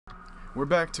We're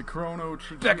back to Chrono.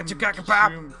 Back at your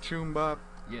cock-a-pop. Choom-bop.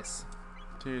 Yes.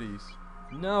 Titties.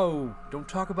 No, don't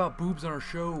talk about boobs on our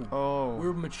show. Oh.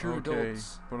 We're mature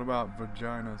adults. What about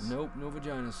vaginas? Nope, no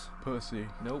vaginas. Pussy.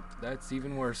 Nope, that's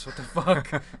even worse. What the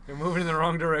fuck? You're moving in the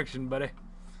wrong direction, buddy.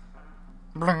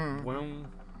 Well,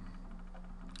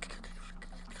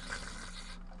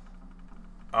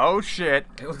 oh shit.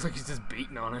 it looks like he's just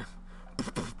beating on it.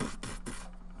 If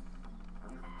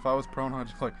I was prone, I'd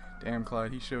just be like, damn,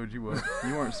 Clyde, he showed you up.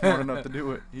 You weren't smart enough to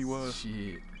do it. He was.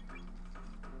 Shit.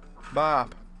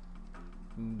 Bop.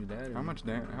 How much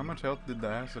health did the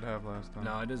acid have last time?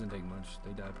 No, it doesn't take much.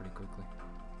 They die pretty quickly.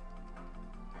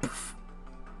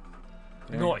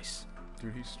 Dang. Nice.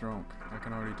 Dude, he's strong. I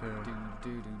can already tell.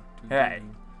 Hey.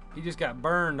 He just got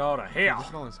burned all to Dude, hell. look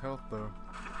at all his health, though.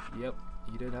 Yep,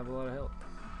 he did have a lot of health.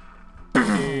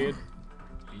 Dead.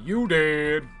 You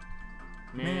dead.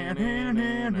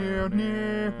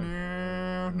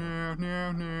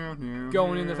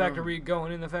 Going in the factory,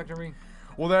 going in the factory.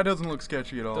 Well, that doesn't look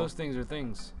sketchy at all. Those things are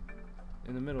things.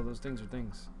 In the middle, those things are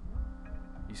things.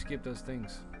 You skip those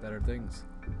things that are things.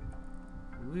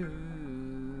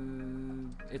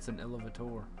 Ooh, it's an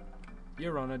elevator.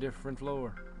 You're on a different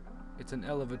floor. It's an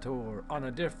elevator on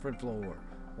a different floor.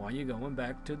 Why are you going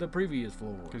back to the previous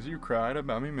floor? Because you cried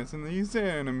about me missing these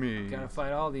enemies. Gotta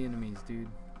fight all the enemies, dude.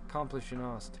 Accomplish your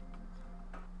nost.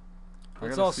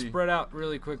 Let's all spread out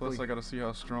really quickly. Plus, I gotta see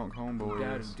how strong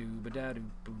Homeboy is.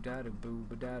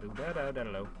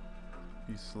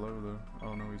 He's slow though.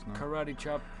 Oh no, he's not. Karate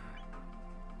chop.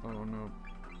 Oh no.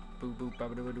 Oh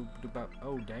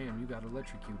damn, you got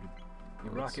electrocuted.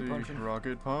 You Let's rocket see. punching?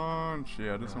 Rocket punch.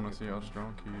 Yeah, I just want to see how punch.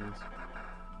 strong he is.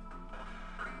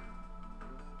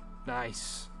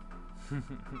 Nice.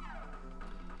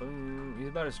 Boom. He's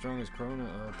about as strong as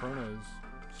Chrono's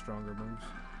stronger moves.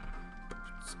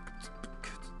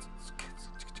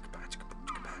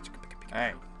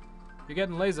 Hey. You're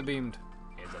getting laser beamed.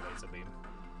 Here's a laser beam.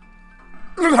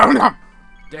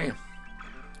 Damn.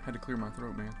 Had to clear my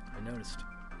throat, man. I noticed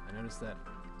that.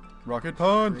 Rocket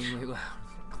punch. Extremely loud.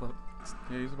 Close.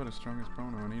 Yeah, he's about as strong as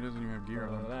Chrono, and he doesn't even have gear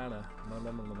on.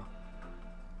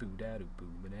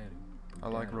 I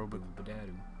like Robot.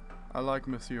 I like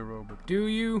Monsieur Robot. Do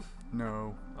you?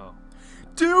 No. Oh.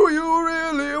 Do you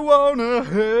really wanna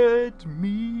hurt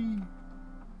me?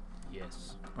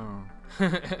 Yes. Oh.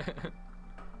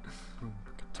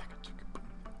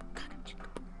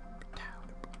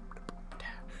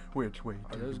 Which way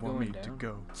do you want me to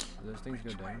go? Do those things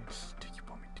go down? Do you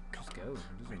want me to go? Just go.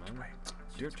 It doesn't matter.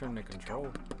 It's your turn to control.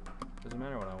 Doesn't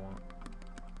matter what I want.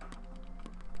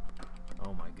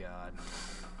 Oh my god.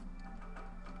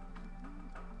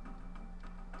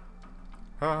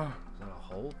 Ah. Is that a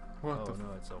hole? What oh the no,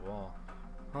 it's a wall.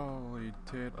 Holy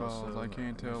tit balls, So, I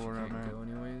can't tell where I'm at. Go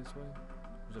anyway this way?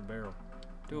 There's a barrel.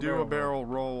 Do a barrel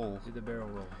roll. Do the barrel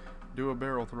roll. Do a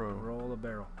barrel throw. Roll a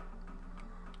barrel.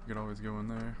 You can always go in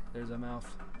there. There's a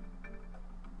mouth.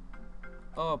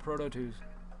 Oh, Proto 2s.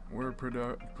 We're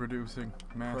producing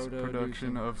mass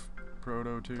production of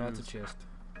Proto 2s. That's a chest.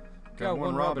 Got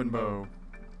one robin bow.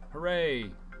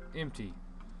 Hooray! Empty.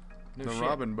 No the shit.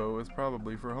 robin bow is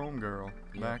probably for homegirl.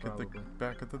 Yeah, back probably.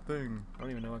 at the thing. I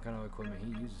don't even know what kind of equipment he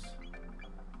uses.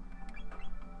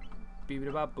 Beep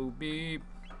it bop boop beep.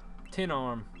 Tin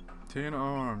arm. Tin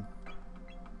arm.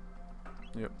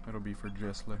 Yep, it'll be for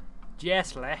Jessley.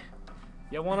 Jessley,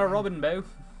 you want a robin bow?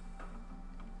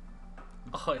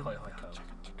 Ahoy, hoy, hoy, ho.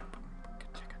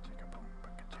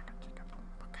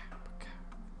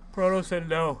 Proto said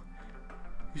no.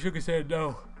 You should have said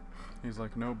no. He's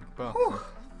like, no beatboxing.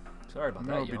 Sorry about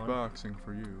no that, yawn. beatboxing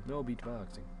for you. No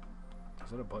beatboxing.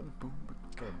 Is that a button? Is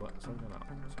that a button? Some kind of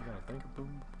thing?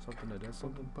 Something that does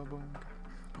something?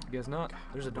 Guess not.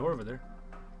 There's a door over there.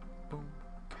 Boom,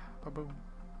 boom,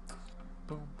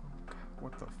 boom.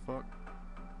 What the fuck?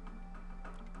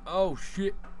 Oh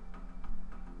shit!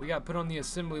 We got put on the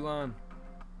assembly line.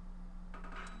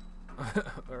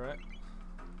 Alright.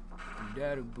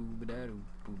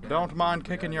 Don't mind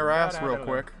kicking your ass real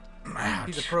quick.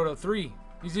 He's a Proto 3.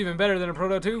 He's even better than a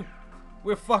Proto 2.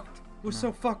 We're fucked. We're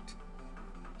so fucked.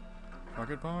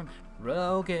 Rocket punch.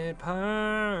 Rocket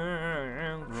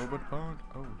punch. Robot punch.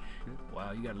 Oh shit.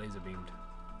 Wow, you got laser beamed.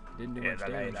 Didn't do much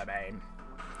damage.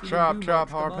 Chop,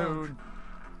 chop, harpoon.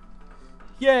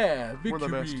 Yeah, victory. We're the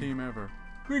best team ever.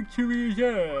 Victory,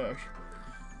 yes.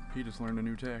 He just learned a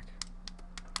new tech.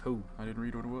 Who? I didn't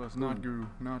read what it was. Not goo.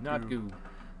 Not goo.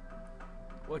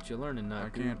 What you learning,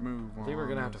 not goo? I can't move. I think we're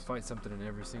gonna have to fight something in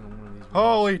every single one of these.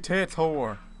 Holy tits,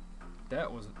 whore.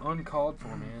 That was uncalled for,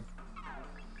 man.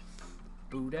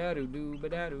 Boo da doo doo ba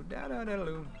da doo da da da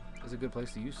doo. It's a good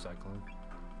place to use Cyclone.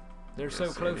 They're Yes, so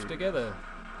close Eddie. together.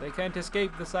 They can't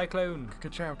escape the cyclone.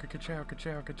 Ka-chow, ka-chow,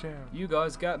 ka-chow, ka-chow. You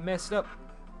guys got messed up.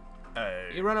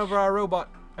 Ouch. You run over our robot.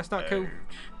 That's not cool.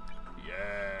 Ouch.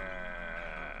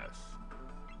 Yes.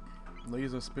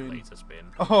 Laser spin. Laser spin.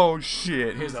 Oh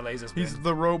shit. Here's a laser spin. He's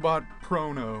the robot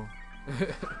Chrono.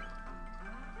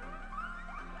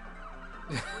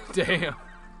 Damn.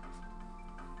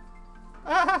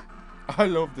 I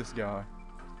love this guy.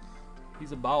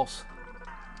 He's a boss.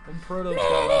 Them protos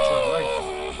got lots of life.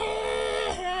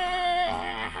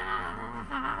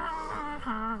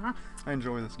 I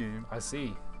enjoy this game. I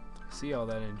see all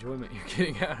that enjoyment you're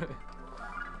getting out of it.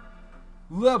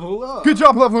 Level up. Good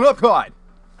job leveling up, Clyde.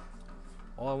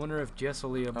 Oh, I wonder if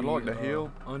Jesselie will be I'd like to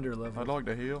heal. under level. I'd like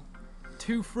to heal.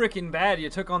 Too freaking bad you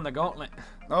took on the gauntlet.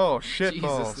 Oh shit Jesus,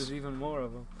 balls. there's even more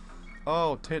of them.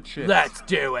 Oh tit shit. Let's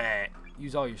do it.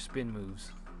 Use all your spin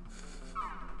moves.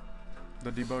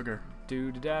 The debugger.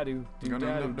 Do da do do Gonna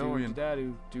da end do up do dying. da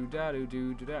do do da do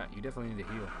do do da. You definitely need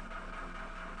to heal.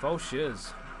 Faux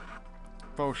shiz.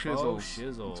 Faux shizzles.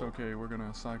 shizzle. It's okay, we're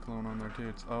gonna cyclone on their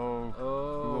tits. Oh,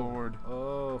 Oh Lord.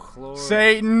 Oh Lord.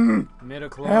 Satan!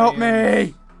 Midichlorians. Help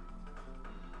me!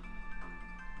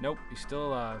 Nope, he's still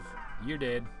alive. You're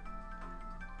dead.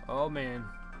 Oh man,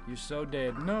 you're so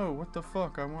dead. No, what the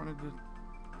fuck? I wanted to...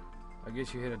 I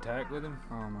guess you hit attack with him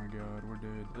Oh my god, we're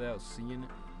dead. without seeing it.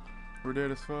 We're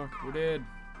dead as fuck. We're dead.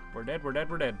 We're dead. We're dead.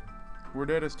 We're dead. We're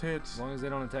dead as tits. As long as they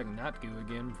don't attack Natgu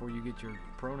again before you get your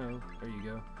Chrono. There you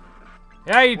go.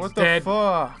 Yeah, he's What dead. the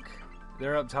fuck?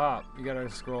 They're up top. You gotta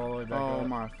scroll all the way back up. Oh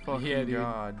my fucking Yeah, dude.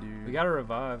 god, dude. We gotta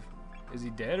revive. Is he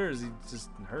dead or is he just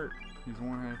hurt? He's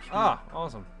 1 HP. Ah,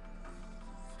 awesome.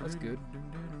 That's good.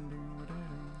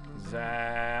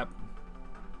 Zap.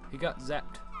 He got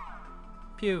zapped.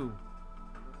 Pew.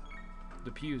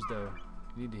 The pews, though.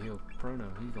 You need to heal Chrono.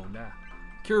 He's gonna die.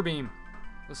 Cure beam.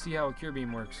 Let's see how a cure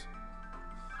beam works.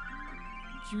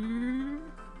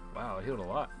 Wow, it healed a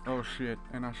lot. Oh shit,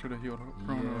 and I should have healed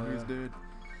Chrono. Yeah. He's dead.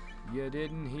 You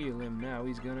didn't heal him. Now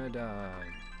he's gonna die.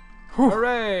 Whew.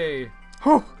 Hooray!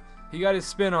 Whew. He got his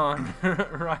spin on.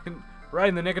 right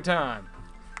in the nick of time.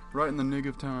 Right in the nick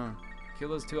of time. Kill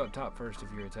those two up top first if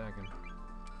you're attacking.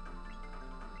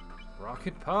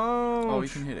 Rocket punch! Oh, you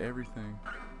can hit everything.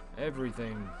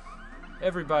 Everything.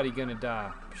 Everybody gonna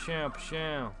die. Pshaw,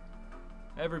 pshaw.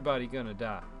 Everybody gonna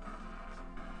die.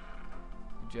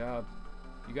 Good job.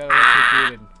 You got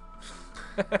electrocuted.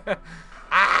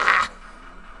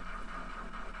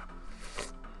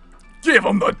 Give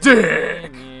him the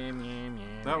dick!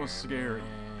 That was scary.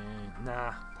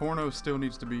 Nah, Porno still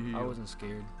needs to be I healed. wasn't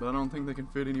scared. But I don't think they can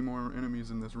fit any more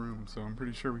enemies in this room, so I'm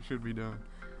pretty sure we should be done.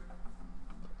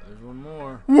 There's one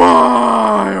more.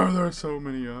 Why are there so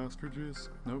many ostriches?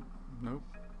 Nope, nope.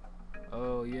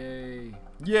 Oh, yay.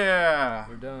 Yeah!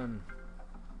 We're done.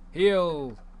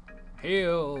 Heal.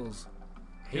 Heals.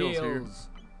 Heals here. Heals.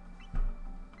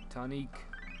 Tonic.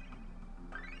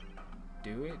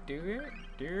 Do it, do it,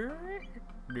 do it,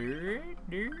 do it,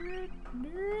 do it, do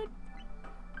it.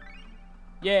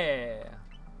 Yeah.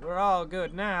 We're all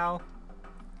good now.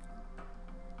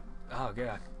 Oh,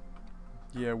 God.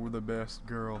 Yeah, we're the best,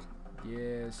 girl.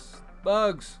 Yes.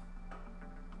 Bugs.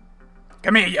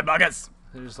 Come here, you buggers!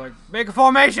 They're just like, make a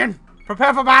formation!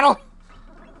 Prepare for battle!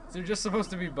 They're just supposed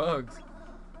to be bugs.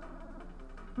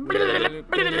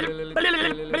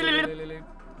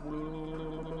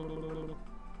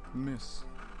 Miss.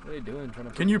 What are they doing? Trying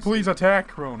to Can you please attack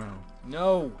Chrono?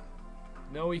 No.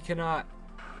 No, we cannot.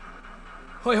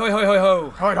 Hoi, hoi, hoi, hoi, ho.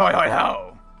 Hoi, hoi, hoi,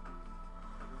 ho!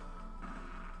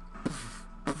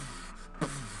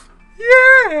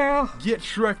 Yeah. Get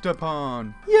Shrek'd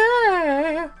upon!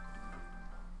 Yeah.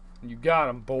 You got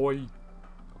him, boy.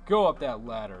 Go up that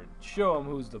ladder and show him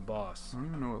who's the boss. I don't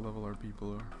even know what level our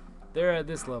people are. They're at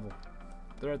this level.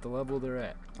 They're at the level they're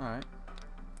at. Alright,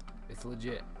 It's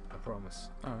legit. I promise.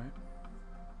 alright.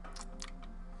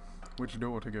 Which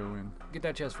door to go in? Get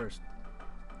that chest first.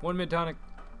 One mid tonic.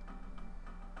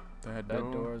 That That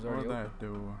door, door is or already that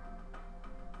door?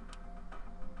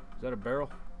 Is that a barrel?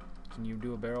 Can you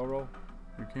do a barrel roll?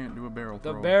 You can't do a barrel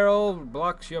The throw. barrel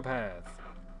blocks your path.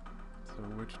 So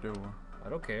which door? I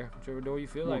don't care. Whichever door you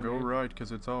feel We'll like, go man. right,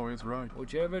 because it's always right.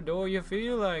 Whichever door you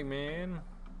feel like, man.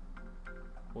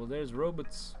 Well, there's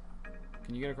robots.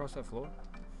 Can you get across that floor?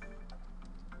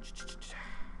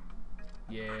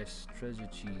 Yes, treasure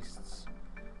chests.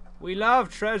 We love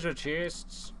treasure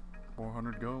chests.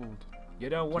 400 gold. You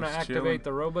don't want to Just activate chilling.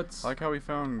 the robots? I like how we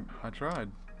found... I tried.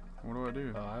 What do I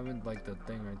do? Oh, I haven't like the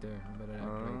thing right there. I better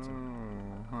activate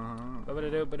some. Oh.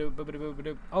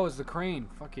 Ba-ba-da-doo, oh, it's the crane.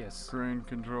 Fuck yes. Crane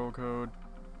control code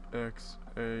X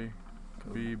A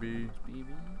B B. BB.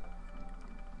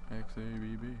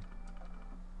 X-A-B-B.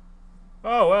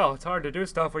 Oh well, it's hard to do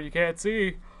stuff where you can't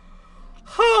see.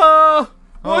 Ha!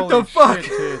 What Holy the fuck?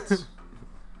 shit, tits.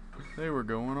 They were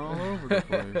going all over the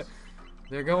place.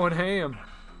 They're going ham.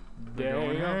 They're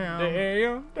going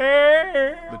ham.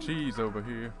 Damn. The cheese over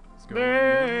here. It's going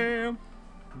Damn.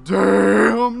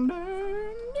 Damn.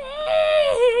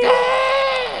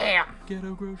 Damn.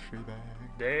 Ghetto grocery bag.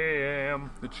 Damn.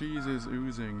 The cheese is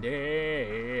oozing.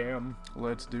 Damn.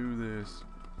 Let's do this.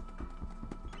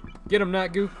 Get him,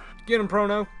 Not Goo. Get him,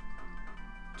 Chrono.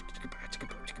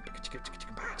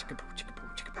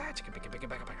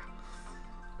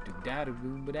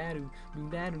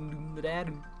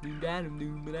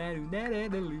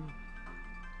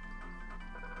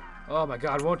 Oh my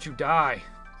god, won't you die?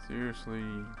 Seriously,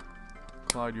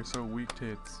 Clyde, you're so weak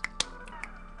tits.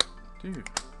 Dude,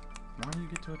 why do you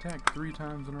get to attack 3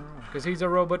 times in a row? Because he's a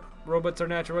robot. Robots are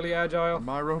naturally agile.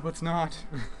 My robot's not.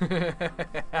 Probably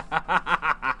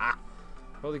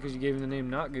because you gave him the name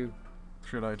Not Goo.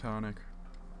 Should I tonic?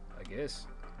 I guess.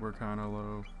 We're kinda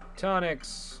low.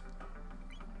 Tonics.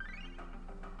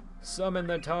 Summon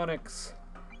the tonics.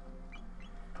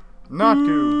 Not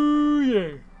goo. Ooh,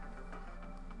 yeah.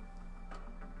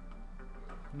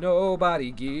 Nobody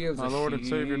gives My a Lord and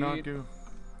shit. Savior, not goo.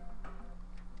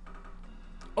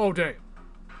 Oh, damn.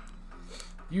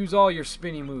 Use all your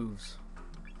spinny moves.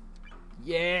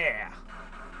 Yeah.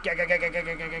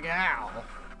 Ow.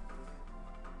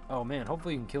 Oh, man.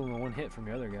 Hopefully you can kill him in one hit from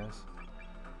your other guys.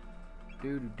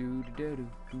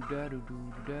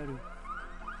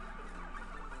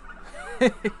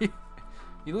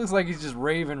 He looks like he's just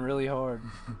raving really hard.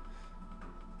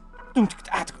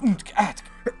 That's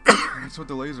what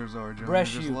the lasers are, John.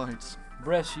 Bless They're just you. lights.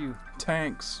 Bless you.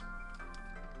 Tanks.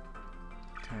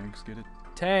 Tanks, get it?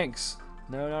 Tanks.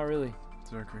 No, not really.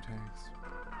 Zerker tanks.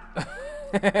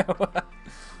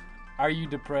 Are you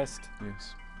depressed?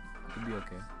 Yes. You'll be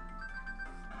okay.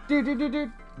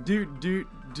 Dude.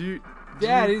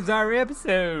 That is our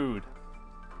episode.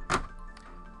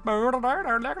 Kill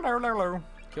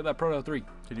that Proto 3.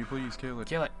 Can you please kill it?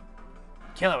 Kill it.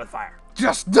 Kill it with fire.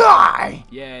 Just die!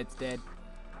 Yeah, it's dead.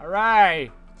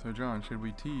 Alright. So, John, should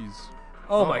we tease?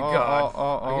 Oh my god.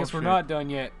 I I guess we're not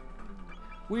done yet.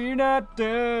 We're not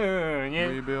done yet.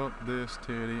 We built this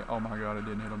titty. Oh my god, I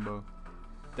didn't hit them both.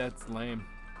 That's lame.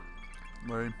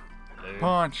 Lame.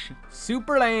 Punch!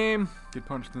 Super lame. Get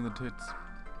punched in the tits. He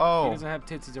Oh! doesn't have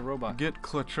tits, he's a robot. Get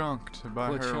cluchunked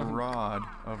by her Cluchunk. rod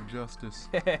of justice.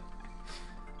 Now It's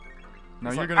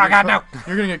you're like, gonna oh get god, no!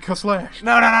 You're gonna get slashed.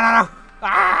 No!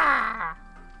 Ah!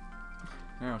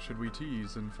 Now, should we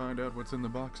tease and find out what's in the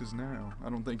boxes now?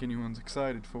 I don't think anyone's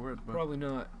excited for it, but Probably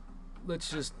not. Let's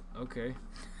just... Okay.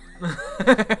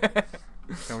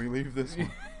 can we leave this one?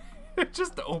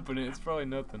 Just to open it. It's probably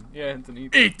nothing. Yeah, it's an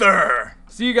ether. Ether!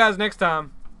 See you guys next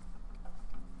time.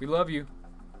 We love you.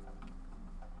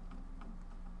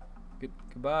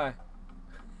 Goodbye.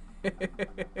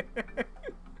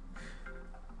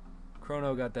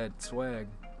 Chrono got that swag.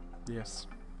 Yes.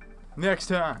 Next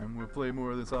time, we'll play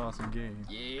more of this awesome game.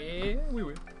 Yeah, we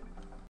will.